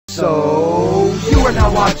So, you are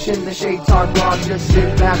now watching the SHAYTARDS vlog. Just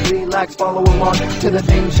sit back, relax, follow along to the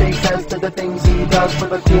things Shay says, to the things he does for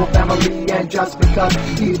the cool family. And just because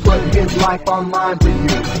he's put his life online for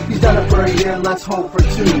you, he's done it for a year, let's hope for 2.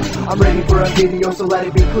 I'm ready for a video, so let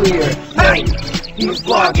it be clear. Hey, he's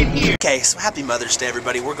vlogging here. Okay, so happy Mother's Day,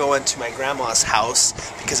 everybody. We're going to my grandma's house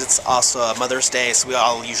because it's also Mother's Day, so we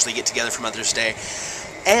all usually get together for Mother's Day.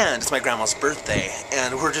 And it's my grandma's birthday,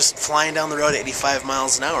 and we're just flying down the road at 85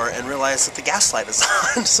 miles an hour and realize that the gas light is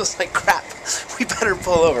on. So it's like, crap, we better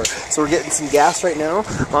pull over. So we're getting some gas right now.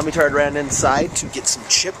 Mommy Tard ran inside to get some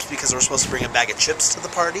chips because we're supposed to bring a bag of chips to the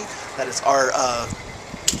party. That is our,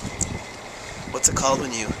 what's it called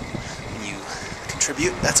when you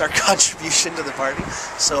contribute? That's our contribution to the party.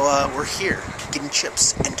 So we're here getting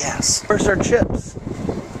chips and gas. Where's our chips?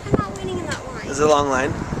 I'm not waiting in that line. Is it a long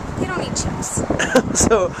line? We don't need chips.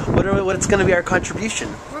 So, what's going to be our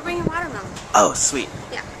contribution? We're bringing watermelon. Oh, sweet.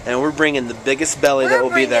 Yeah. And we're bringing the biggest belly that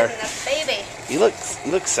will be there. The baby. You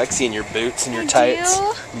look sexy in your boots and your tights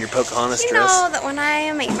and your Pocahontas dress. You know that when I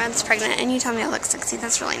am 8 months pregnant and you tell me I look sexy,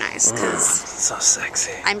 that's really nice because so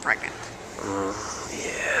sexy. I'm pregnant.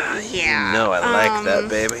 Yeah. You know I like that,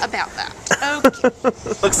 baby. About that. Okay.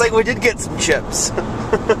 Looks like we did get some chips.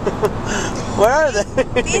 Where are they?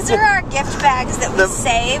 These are our gift bags that we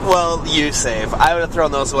save. Well, you save. I would have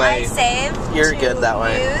thrown those away. I save. You're good that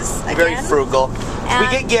way. Use Very again. frugal. And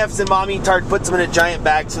we get gifts, and Mommy Tart puts them in a giant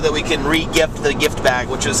bag so that we can re-gift the gift bag,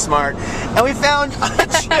 which is smart. And we found a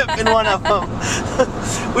chip in one of them.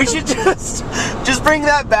 We should just bring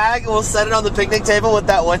that bag, and we'll set it on the picnic table with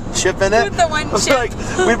that one chip in it. With the one chip. Like,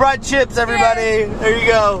 we brought chips, everybody. There you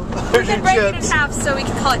go. We could break it in half so we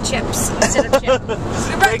could call it chips instead of chip. We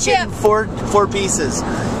brought break it in four pieces.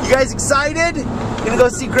 You guys excited? Gonna go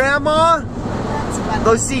see Grandma?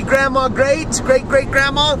 Go see Grandma, great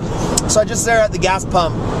grandma. So I just there at the gas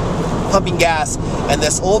pump, pumping gas, and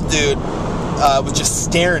this old dude was just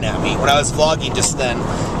staring at me when I was vlogging just then.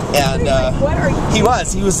 And what are you?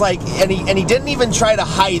 He was like, and he didn't even try to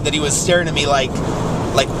hide that he was staring at me like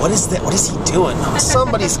what is that? What is he doing?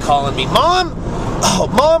 Somebody's calling me, Mom. Oh,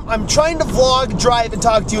 Mom, I'm trying to vlog, drive, and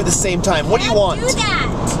talk to you at the same time. What do you want? Do that.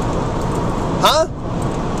 Huh?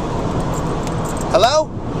 Hello?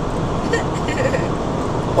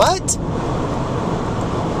 What?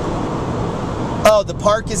 Oh, the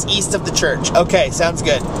park is east of the church. Okay, sounds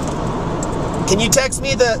good. Can you text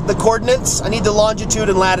me the coordinates? I need the longitude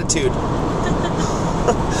and latitude.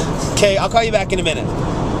 Okay, I'll call you back in a minute.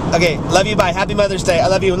 Okay, love you, bye. Happy Mother's Day. I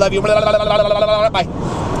love you, love you. Bye.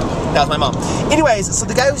 That was my mom. Anyways, so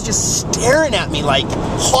the guy was just staring at me, like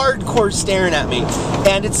hardcore staring at me.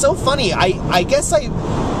 And it's so funny. I guess I've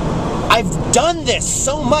done this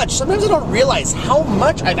so much. Sometimes I don't realize how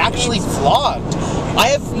much I've actually vlogged. I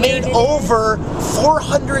have made over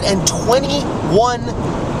 421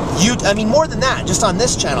 I mean, more than that, just on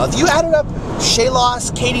this channel. If you added up Shay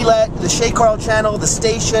Loss, Katie Let, the Shay Carl channel, the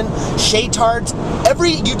station, SHAYTARDS,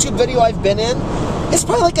 every YouTube video I've been in, it's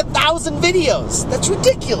probably like 1,000 videos. That's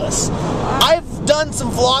ridiculous. I've done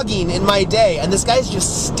some vlogging in my day, and this guy's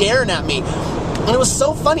just staring at me. And it was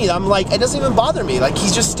so funny. I'm like, it doesn't even bother me. Like,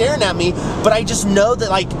 he's just staring at me, but I just know that,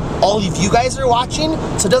 like, all of you guys are watching,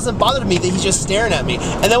 so it doesn't bother me that he's just staring at me.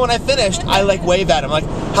 And then when I finished, I, like, wave at him, like,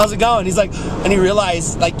 how's it going? He's like, and he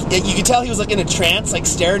realized, like, you could tell he was, like, in a trance, like,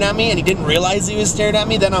 staring at me, and he didn't realize he was staring at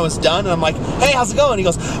me. Then I was done, and I'm like, hey, how's it going? And he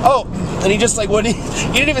goes, oh, and he just, like, he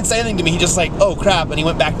didn't even say anything to me. He just, like, oh, crap, and he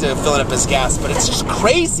went back to filling up his gas. But it's just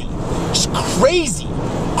crazy. Just crazy.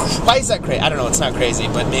 Why is that crazy? I don't know, it's not crazy,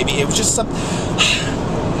 but maybe it was just some...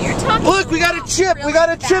 You're talking. Look, we got a chip! Really we got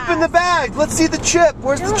a chip in the bag! Let's see the chip!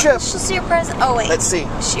 Where's the chip? She'll see your present. Oh, wait. Let's see.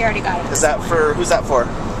 She already got it. Is that for... Who's that for?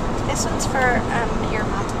 This one's for your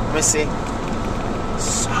mom. Let me see.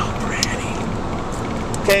 So pretty.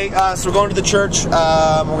 Okay, so we're going to the church. We're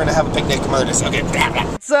gonna have a picnic. Mother's Day. Okay.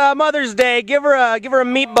 It's Mother's Day. Give her a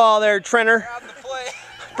meatball there, Trenner.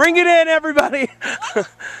 Bring it in, everybody.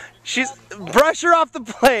 Brush her off the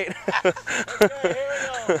plate.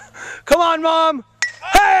 Come on, Mom.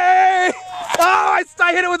 Hey! Oh,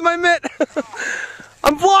 I hit it with my mitt.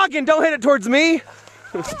 I'm vlogging. Don't hit it towards me.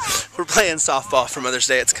 We're playing softball for Mother's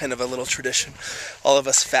Day. It's kind of a little tradition. All of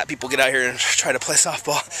us fat people get out here and try to play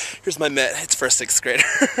softball. Here's my mitt. It's for a 6th grader.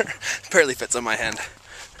 Barely fits on my hand.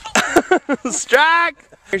 Strike!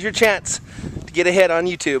 Here's your chance to get a hit on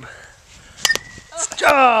YouTube.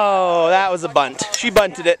 Oh, that was a bunt. She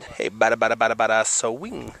bunted it. Hey, bada,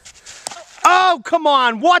 swing. Oh, come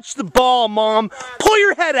on. Watch the ball, Mom. Pull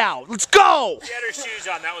your head out. Let's go. She had her shoes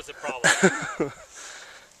on. That was the problem.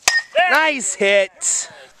 Nice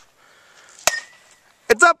hit.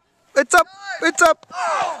 It's up. It's up! It's up!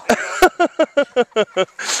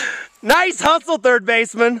 Nice hustle, third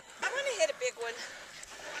baseman. I'm gonna hit a big one.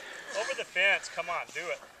 Over the fence. Come on, do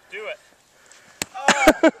it. Do it.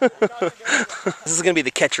 This is gonna be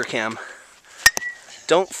the catcher cam.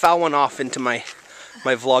 Don't foul one off into my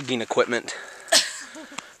vlogging equipment.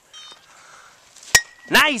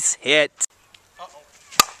 Nice hit.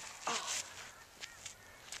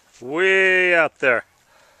 Way out there.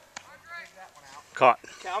 Caught.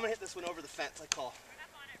 Okay, I'm gonna hit this one over the fence. I call.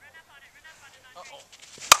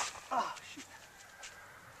 Oh, shoot.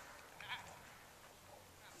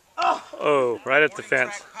 Oh, right at the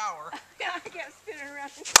fence. Yeah, I got spinning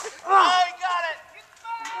around. Oh, I got it.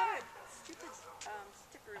 Stupid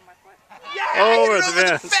sticker in my foot. Yeah, Over I the hit it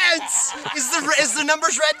over the fence. Is the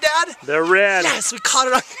numbers red, Dad? They're red. Yes, we caught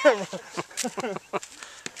it on camera.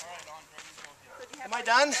 Am I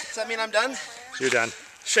done? Does that mean I'm done? You're done.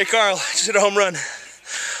 Shay Carl just hit a home run.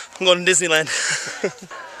 I'm going to Disneyland.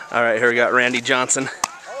 All right, here we got Randy Johnson,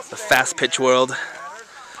 the fast pitch world.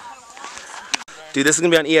 Dude, this is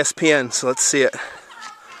gonna be on ESPN, so let's see it.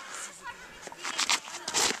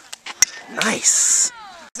 Nice.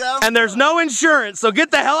 And there's no insurance, so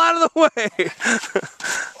get the hell out of the way.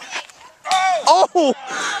 Oh!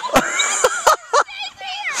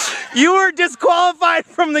 You were disqualified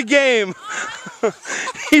from the game.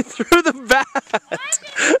 He threw the bat.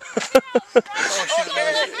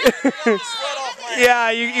 Yeah,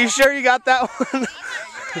 you sure you got that one?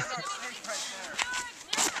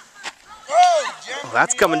 Oh,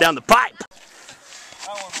 that's coming down the pipe.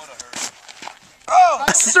 Oh,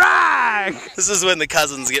 a strike! This is when the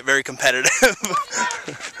cousins get very competitive.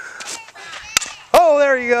 Oh,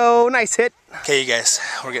 there you go. Nice hit. Okay, you guys,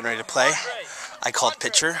 we're getting ready to play. I called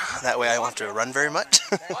pitcher. That way I won't have to run very much.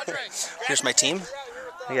 Here's my team.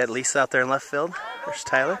 I got Lisa out there in left field. There's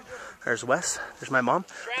Tyler. There's Wes. There's my mom.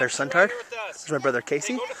 There's Suntard. There's my brother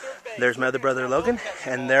Casey. There's my other brother Logan.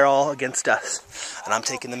 And they're all against us. And I'm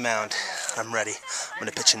taking the mound. I'm ready. I'm going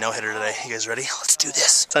to pitch a no-hitter today. You guys ready? Let's do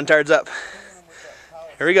this. Suntard's up.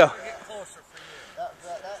 Here we go.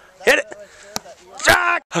 Hit it.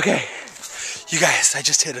 Jack! Okay. You guys, I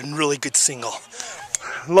just hit a really good single.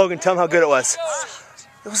 Logan, tell him how good it was.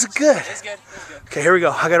 It was good. Okay, here we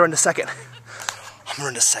go. I gotta run to second. I'm gonna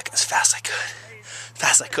run to second as fast as I could.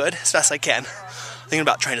 Fast as I could, as fast as I can. Thinking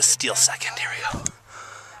about trying to steal second. Here we go.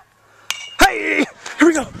 Hey! Here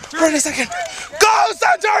we go. Run to second. Go,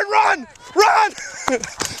 Suntard! Run! Run!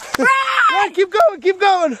 Run! Keep going, keep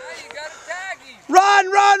going.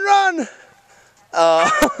 Run, run, run!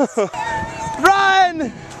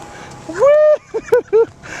 Run! Woo!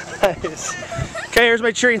 Nice. Okay, here's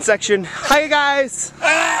my cheering section. Hi, guys!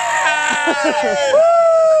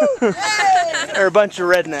 They're a bunch of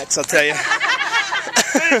rednecks, I'll tell you.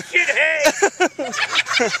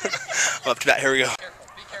 Up to that, here we go.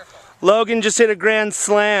 Logan just hit a grand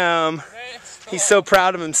slam. He's so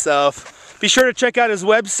proud of himself. Be sure to check out his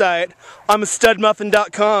website,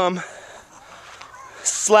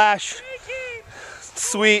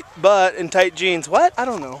 I'mAStudmuffin.com/sweet butt and tight jeans. What? I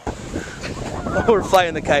don't know. Oh, we're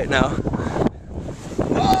flying the kite now.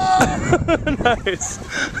 Nice.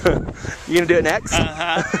 You gonna do it next?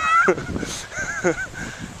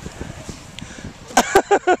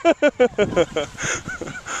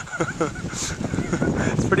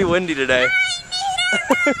 It's pretty windy today.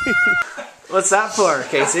 What's that for,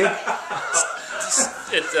 Casey?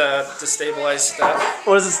 To stabilize stuff.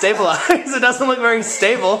 What does it stabilize? It doesn't look very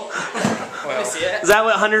stable. Well, is that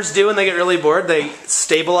what hunters do when they get really bored? They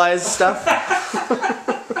stabilize stuff?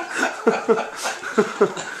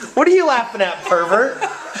 What are you laughing at, pervert?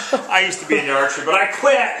 I used to be into archery, but I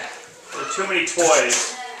quit. There were too many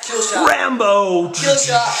toys. Kill shot. Rambo! Kill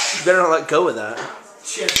shot. You better not let go of that.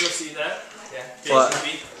 She had to go see that. Yeah. What?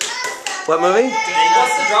 What movie?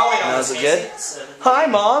 What's the drawing on? Was it good? Hi,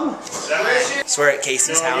 Mom! So we're at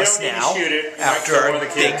Casey's house now, after our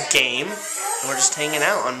big game, and we're just hanging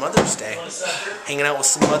out on Mother's Day. Hanging out with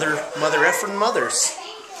some mother effing mothers.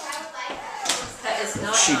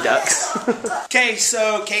 She ducks. Okay,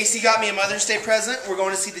 so Casey got me a Mother's Day present. We're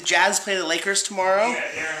going to see the Jazz play the Lakers tomorrow.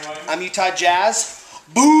 I'm Utah Jazz.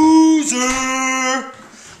 Boozer! I'm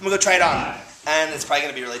gonna go try it on. And it's probably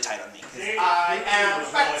gonna be really tight on me. I am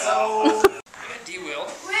fatso. D-Will.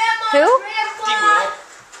 Who? D-Will.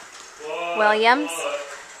 Williams.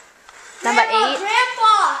 Number 8.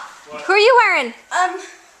 Grandpa! Who are you wearing?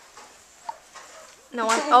 No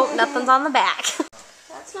one. Oh, nothing's on the back.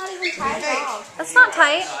 That's not even tight at all. That's not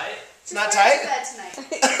tight. It's not tight?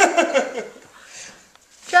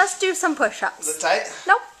 Just do some Is push-ups. it tight?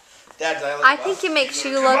 Nope. Dad, did I look I think it makes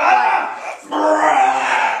you look like...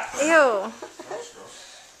 Ew.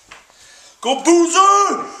 Go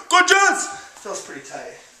Boozer! Go Jets! Feels pretty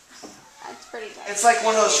tight. That's pretty tight. It's like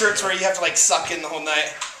one of those shirts where you have to like suck in the whole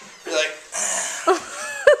night. You're like,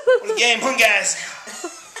 what a game, huh, guys?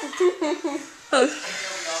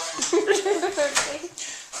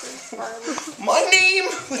 My name?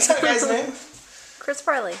 What's that guy's name? Chris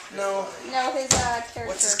Farley. No. No, his character.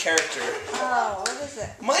 What's his character? Oh, what is it?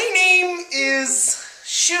 My name is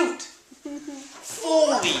Shoot.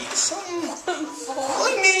 Foley.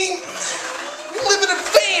 My name. We live in a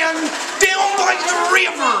van down by the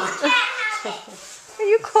river. Are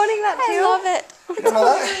you quoting that too? I love it. You don't know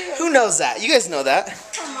that? Who knows that? You guys know that.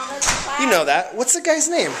 You know that. What's the guy's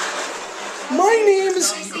name? My name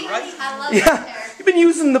is... I love Yeah, you've been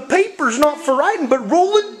using the papers not for writing, but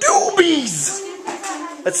rolling doobies.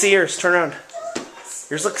 Let's see yours. Turn around.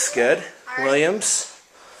 Yours looks good. Williams.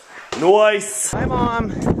 Nice. Hi,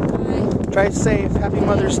 Mom. Drive safe. Happy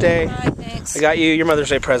Mother's Day. Hi, thanks. I got you your Mother's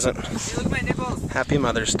Day present. Hey, look at my nipples. Happy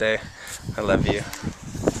Mother's Day. I love you.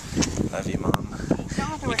 Love you, Mom.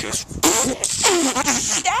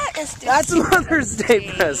 That is That's Mother's Day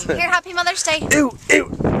present. Here, happy Mother's Day. Ew, ew,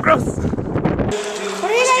 gross. What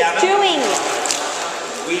are you guys doing?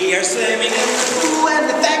 We are swimming in the pool and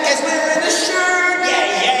the fat guy's wearing a shirt.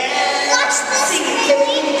 Yeah, yeah. Watch this.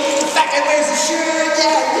 Singing, the fat guy wears a shirt.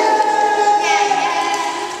 Yeah, yeah.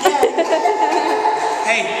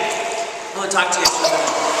 Hey, I want to talk to you.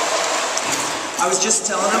 I was just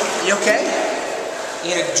telling him, you okay?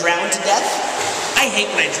 You gonna drown to death? I hate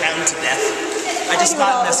when I drown to death. I just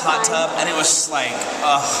got in this hot tub and it was just like,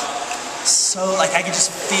 so like I could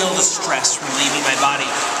just feel the stress from leaving my body.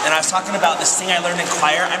 And I was talking about this thing I learned in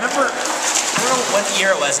choir. I remember, I don't know what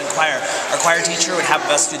year it was in choir. Our choir teacher would have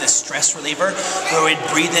us do this stress reliever where we'd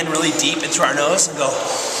breathe in really deep into our nose and go,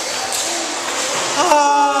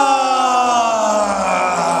 ah.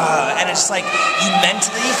 And it's like you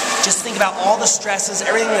mentally just think about all the stresses,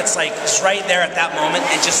 everything that's like just right there at that moment,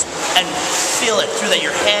 and just feel it through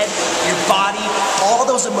your head, your body, all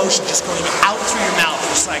those emotions just going out through your mouth.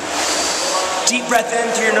 Just like deep breath in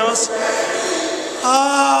through your nose,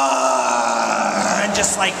 and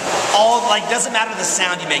just like all like doesn't matter the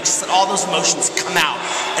sound you make, just let all those emotions come out,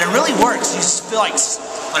 and it really works. You just feel like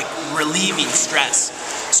relieving stress.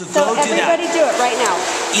 So go do that. Everybody do it right now.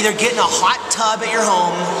 Either get in a hot tub at your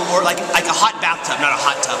home, or like a hot bathtub, not a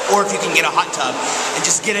hot tub. Or if you can get a hot tub, and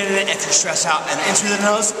just get in it if you're stressed out, and in through the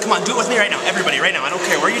nose. Come on, do it with me right now. Everybody, right now. I don't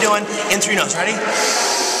care what you're doing. In through your nose. Ready?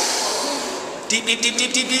 Deep, deep, deep,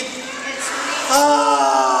 deep, deep, deep.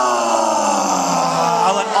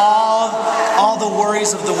 I'll let all the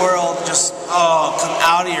worries of the world just come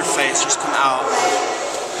out of your face. Just come out.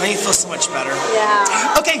 I think you feel so much better.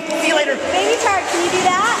 Yeah. Okay, see you later. Baby Tart, can you do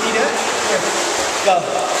that? Can you do it? Here. Go.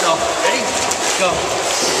 Go. Ready? Go.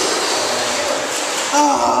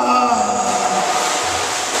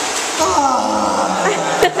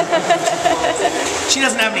 She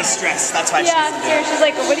doesn't have any stress. That's why she doesn't do it. She's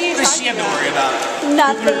like, what are you What does she have to worry about?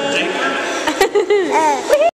 Nothing.